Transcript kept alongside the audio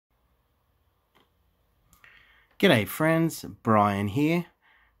G'day friends, Brian here.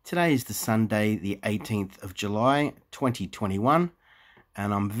 Today is the Sunday the 18th of July 2021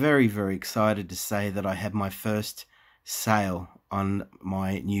 and I'm very excited to say that I had my first sale on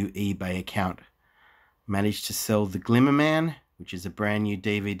my new eBay account. Managed to sell The Glimmer Man, which is a brand new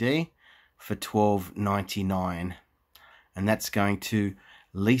DVD, for $12.99, and that's going to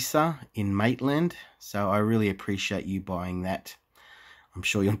Lisa in Maitland, so I really appreciate you buying that. I'm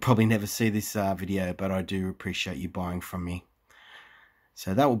sure you'll probably never see this video, but I do appreciate you buying from me.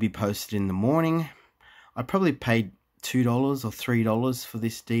 So that will be posted in the morning. I probably paid $2 or $3 for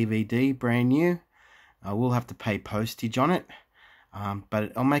this DVD, brand new. I will have to pay postage on it,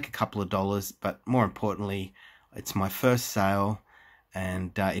 but I'll make a couple of dollars. But more importantly, it's my first sale,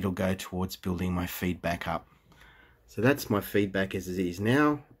 and it'll go towards building my feedback up. So that's my feedback as it is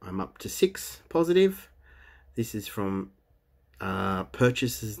now. I'm up to 6 positive. This is from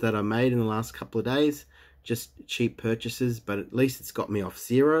purchases that I made in the last couple of days, just cheap purchases, but at least it's got me off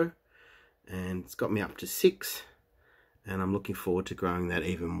 0 and it's got me up to 6, and I'm looking forward to growing that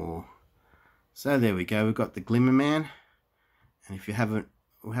even more. So there we go, we've got The Glimmer Man, and if you haven't,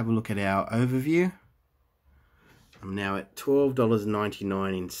 we'll have a look at our overview. I'm now at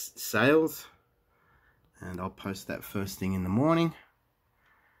 $12.99 in sales, and I'll post that first thing in the morning.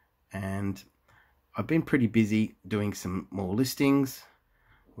 And I've been pretty busy doing some more listings.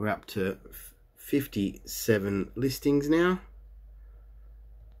 We're up to 57 listings now,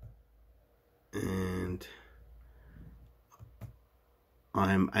 and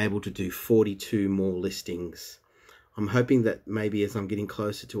I'm able to do 42 more listings. I'm hoping that maybe as I'm getting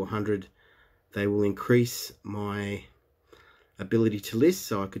closer to 100, they will increase my ability to list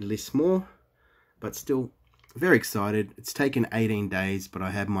so I could list more, but still very excited. It's taken 18 days, but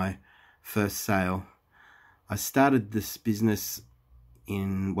I had my first sale. I started this business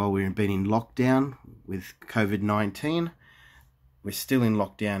while we've been in lockdown with COVID-19. We're still in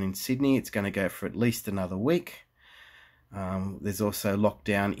lockdown in Sydney. It's going to go for at least another week. There's also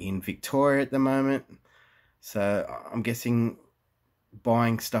lockdown in Victoria at the moment. So I'm guessing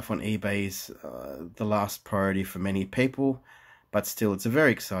buying stuff on eBay is the last priority for many people. But still, it's a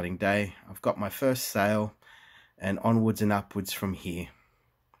very exciting day. I've got my first sale, and onwards and upwards from here.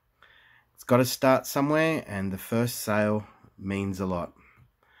 It's got to start somewhere, and the first sale means a lot.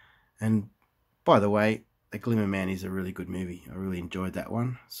 And by the way, The Glimmer Man is a really good movie. I really enjoyed that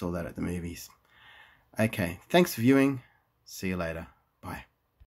one. Saw that at the movies. Okay, thanks for viewing. See you later.